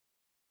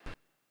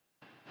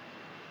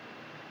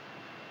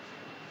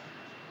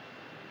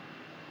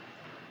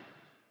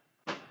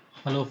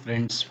Hello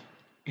friends,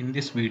 in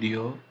this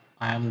video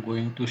I am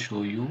going to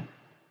show you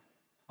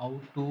how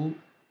to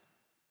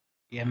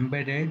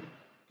embed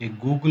a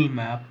Google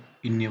map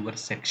in your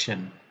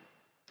section,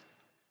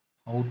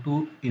 how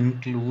to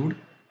include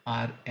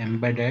or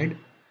embedded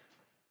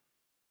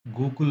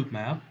Google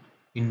map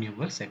in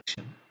your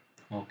section.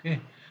 Okay,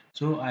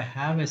 so I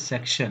have a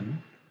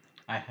section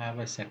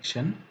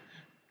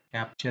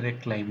capture a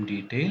claim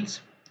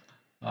details.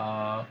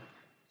 uh,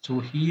 so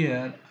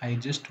here I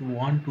just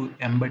want to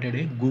embed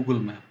a Google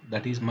map,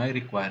 that is my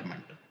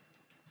requirement.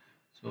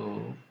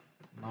 So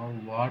now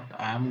what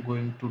I am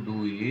going to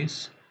do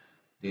is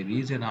there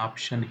is an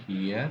option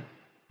here,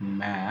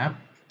 map.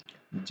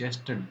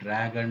 Just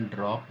drag and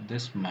drop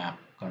this map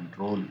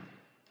control.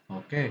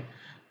 Okay,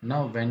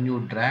 now when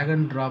you drag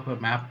and drop a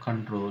map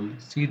control,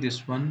 see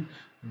this one,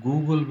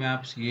 Google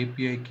Maps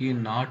API key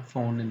not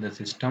found in the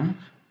system.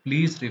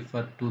 Please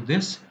refer to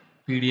this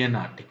PDN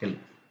article.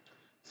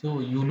 So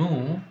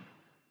in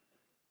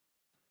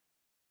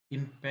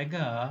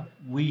Pega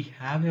we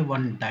have a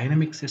one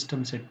dynamic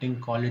system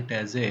setting, call it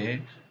as a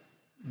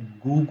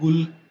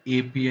Google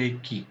API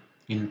key.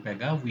 In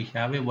Pega we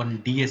have a one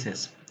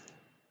DSS,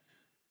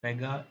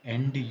 Pega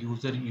end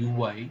user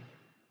UI.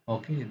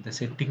 Okay, the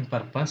setting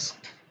purpose,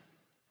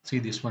 see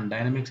this one,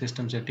 dynamic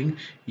system setting,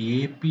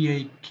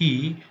 API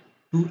key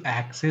to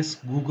access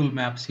Google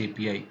Maps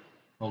API.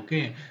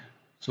 Okay,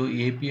 so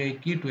API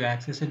key to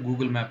access a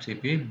Google Maps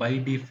API, by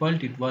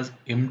default it was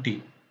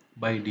empty.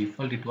 By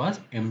default it was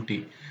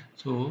empty.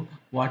 So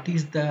what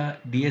is the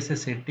DSS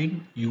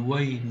setting?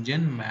 UI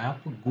engine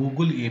map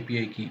Google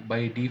API key.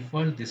 By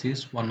default this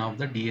is one of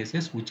the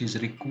DSS which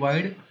is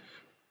required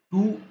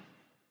to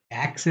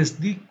access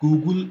the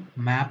Google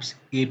Maps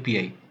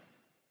API.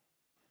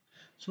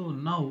 So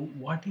now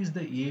what is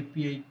the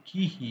API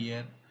key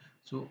here?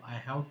 So I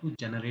have to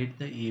generate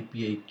the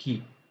API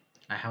key.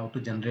 I have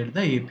to generate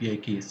the API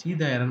key. See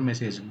the error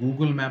message,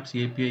 Google Maps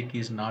API key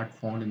is not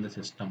found in the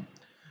system.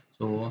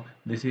 So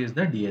this is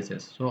the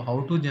DSS. So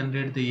how to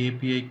generate the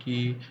API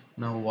key?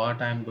 Now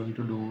what I am going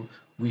to do,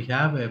 we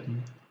have a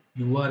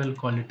URL,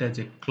 call it as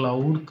a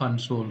cloud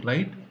console,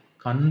 right?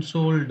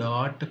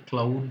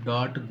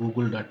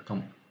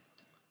 console.cloud.google.com,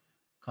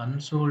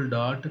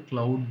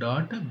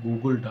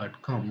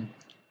 console.cloud.google.com.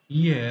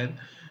 Here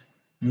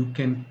you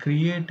can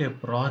create a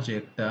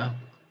project.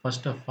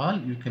 First of all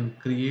you can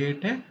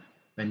create a,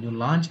 when you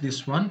launch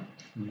this one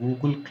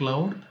Google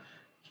Cloud,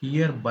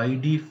 here by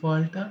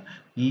default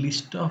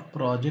list of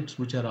projects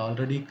which are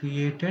already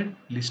created,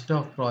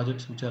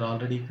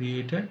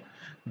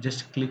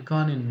 just click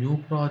on a new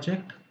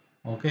project.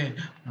 Okay,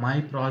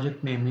 my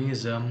project name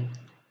is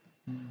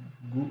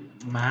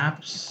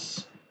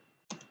maps,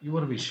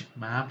 your wish,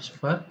 maps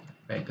for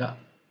Pega.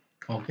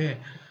 Okay,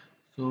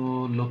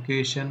 so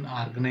location,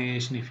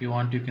 organization, if you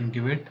want you can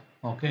give it.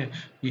 Okay,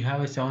 you have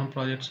a 7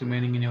 projects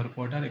remaining in your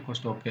quota,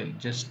 request. Okay,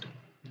 just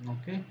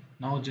okay,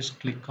 now just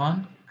click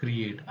on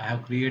create. I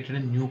have created a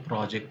new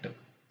project.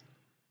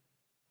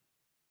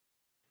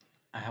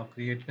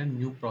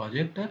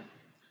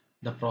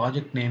 The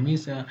project name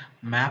is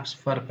maps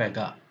for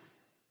Pega.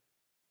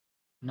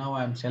 Now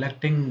I am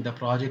selecting the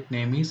project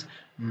name is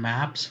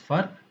maps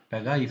for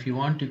Pega. If you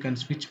want you can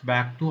switch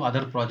back to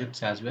other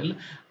projects as well.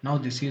 Now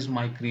this is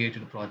my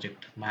created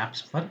project,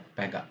 maps for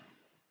Pega.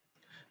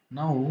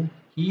 Now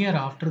here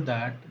after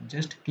that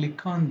just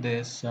click on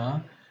this,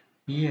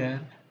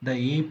 here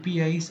the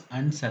APIs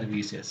and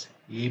services,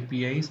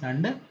 APIs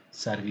and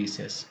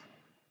services.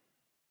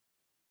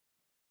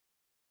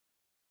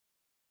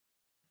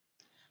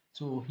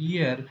 So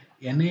here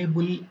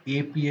enable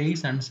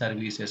APIs and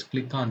services,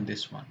 click on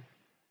this one.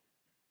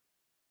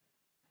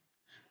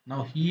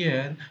 Now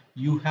here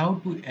you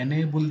have to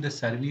enable the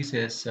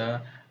services,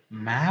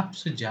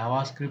 maps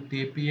JavaScript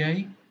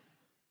API,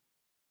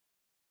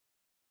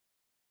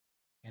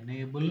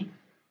 enable.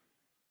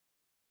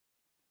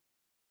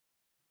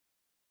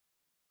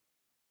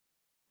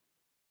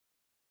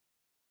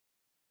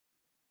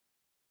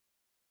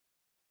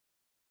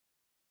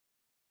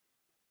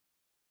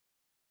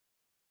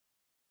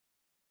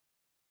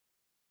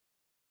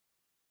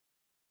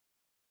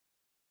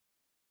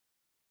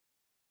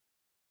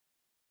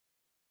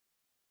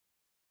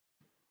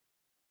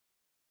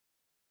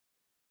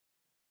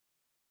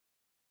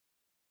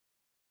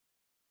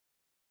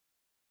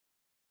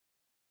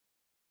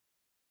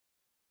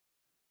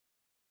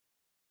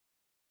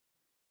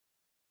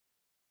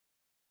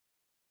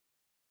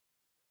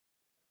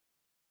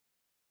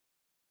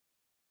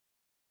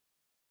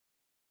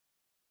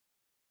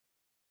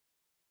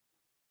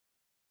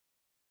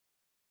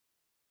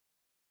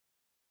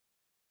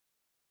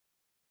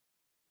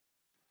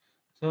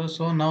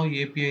 So now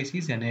APIs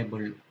is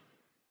enabled.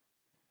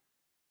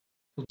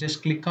 So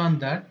just click on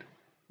that.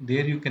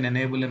 There you can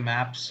enable a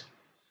maps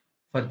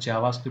for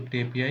JavaScript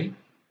API.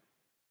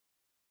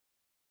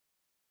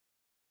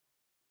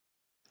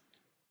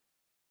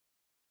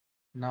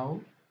 Now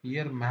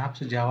here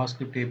maps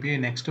JavaScript API.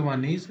 Next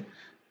one is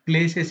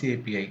places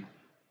API.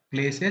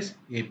 Places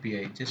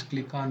API. Just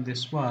click on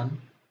this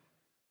one.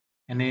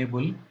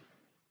 Enable.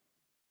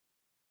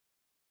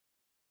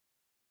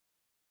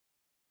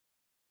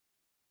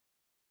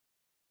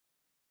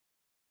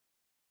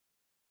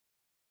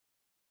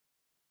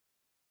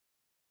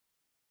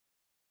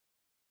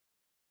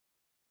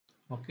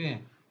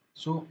 Okay,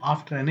 so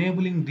after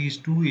enabling these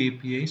two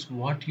APIs,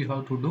 what you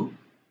have to do,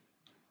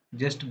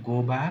 just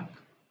go back,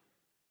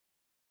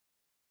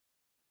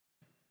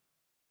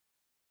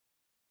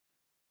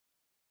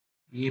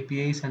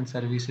 APIs and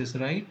services,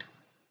 right?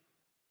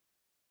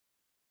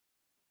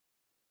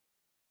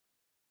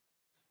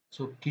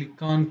 So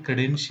click on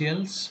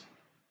credentials,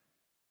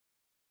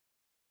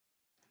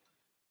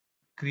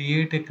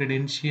 create a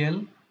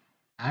credential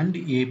and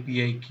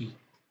API key.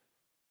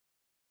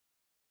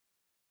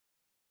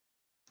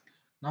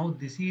 Now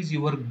this is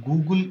your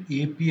Google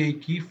API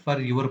key for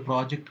your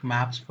project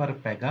maps for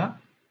Pega.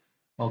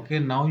 Okay,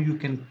 now you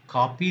can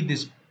copy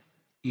this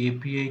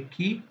API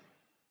key,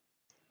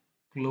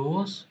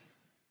 close,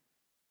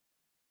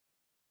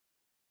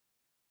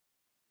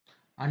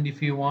 and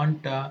if you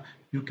want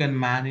you can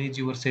manage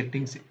your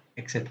settings,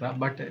 etc.,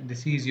 but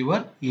this is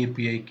your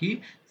API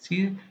key.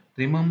 See,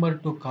 remember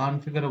to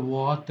configure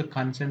what the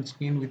consent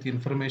screen with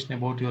information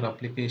about your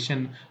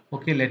application.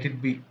 Okay, let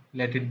it be.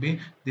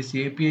 This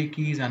API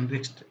key is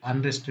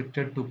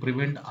unrestricted to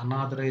prevent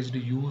unauthorized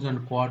use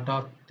and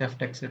quota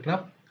theft,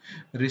 etc.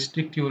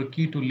 Restrict your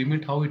key to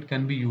limit how it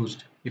can be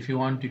used. If you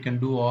want, you can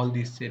do all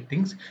these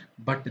settings,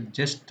 but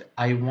just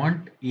I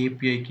want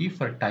API key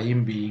for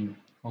time being.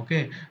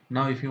 Okay,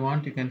 now if you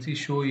want, you can see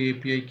show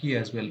API key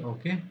as well.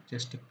 Okay,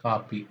 just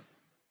copy.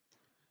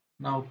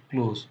 Now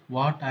close.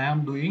 What I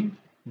am doing,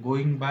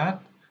 going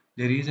back,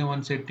 there is a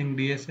one setting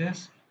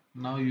DSS.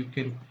 Now you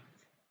can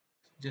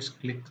just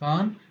click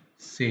on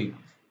save.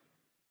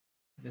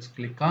 Just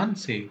click on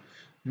save.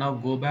 Now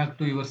go back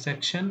to your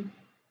section,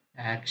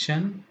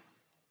 action,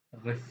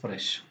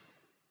 refresh.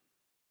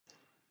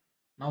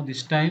 Now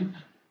this time,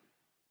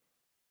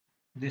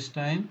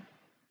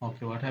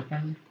 okay, what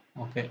happened?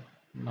 Okay,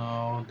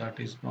 now that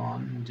is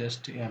gone.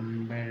 Just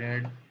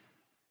embedded.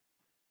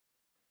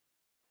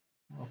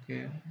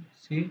 Okay,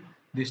 see,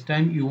 this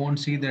time you won't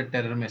see that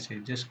error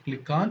message. Just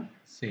click on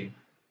save.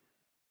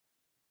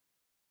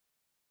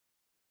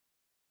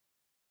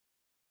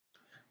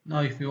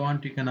 Now if you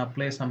want, you can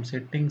apply some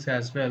settings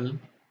as well.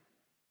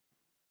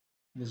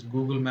 This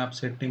Google Map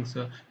settings,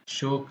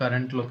 show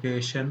current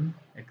location,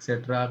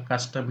 etc.,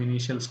 custom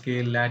initial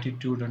scale,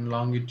 latitude and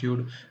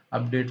longitude,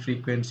 update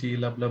frequency,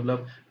 blah blah blah.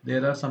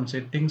 There are some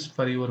settings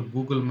for your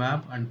Google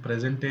Map, and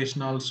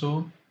presentation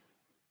also.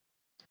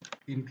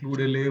 Include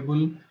a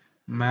label,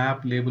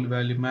 map, label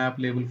value, map,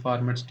 label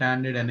format,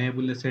 standard,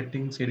 enable the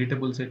settings,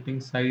 editable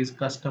settings, size,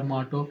 custom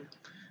auto,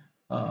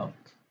 uh,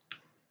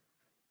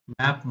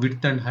 map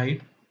width and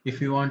height.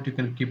 If you want, you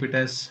can keep it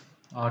as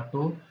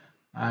auto,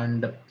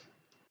 and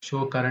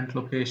show current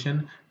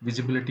location,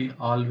 visibility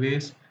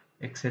always,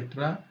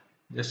 etc.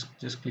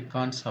 Just click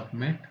on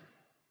submit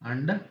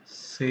and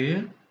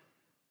save.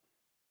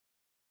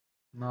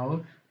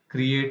 Now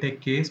create a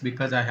case,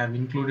 because I have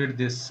included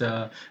this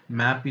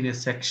map in a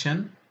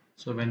section.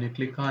 So when you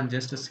click on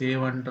just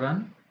save and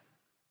run,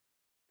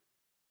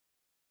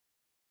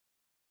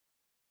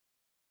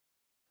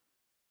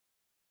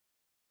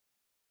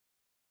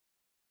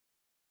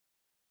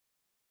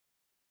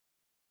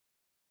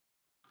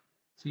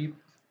 see,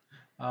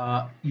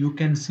 you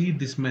can see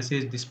this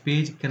message, this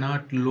page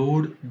cannot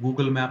load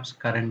Google Maps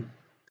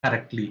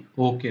correctly.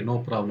 Okay, no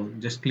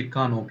problem. Just click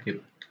on OK.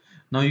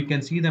 Now you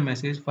can see the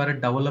message for a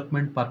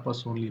development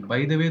purpose only.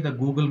 By the way, the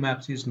Google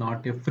Maps is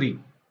not a free.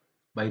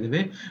 By the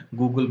way,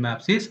 Google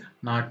Maps is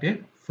not a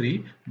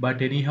free,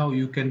 but anyhow,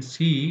 you can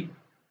see,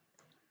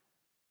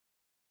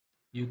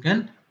 you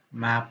can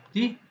map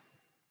the,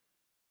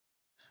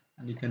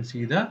 and you can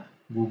see the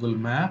Google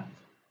Map.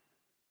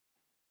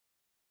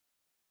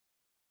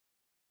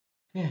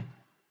 Okay,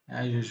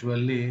 as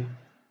usually,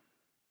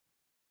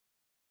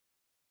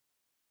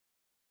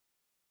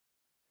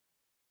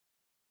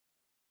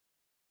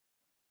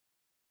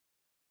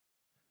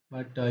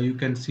 but you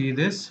can see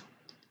this,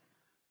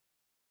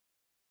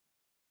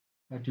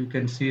 but you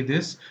can see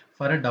this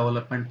for a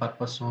development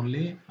purpose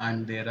only,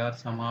 and there are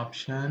some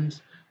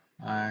options,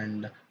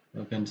 and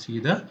you can see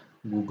the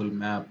Google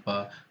Map.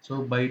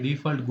 So by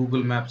default,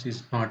 Google Maps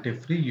is not a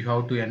free. You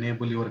have to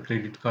enable your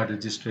credit card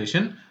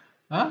registration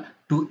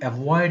to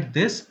avoid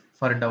this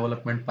for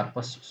development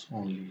purposes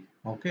only.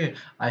 Okay,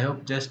 I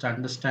hope just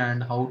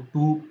understand how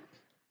to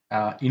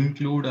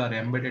include or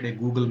embedded a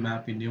Google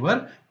Map in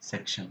your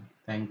section.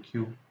 Thank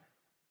you.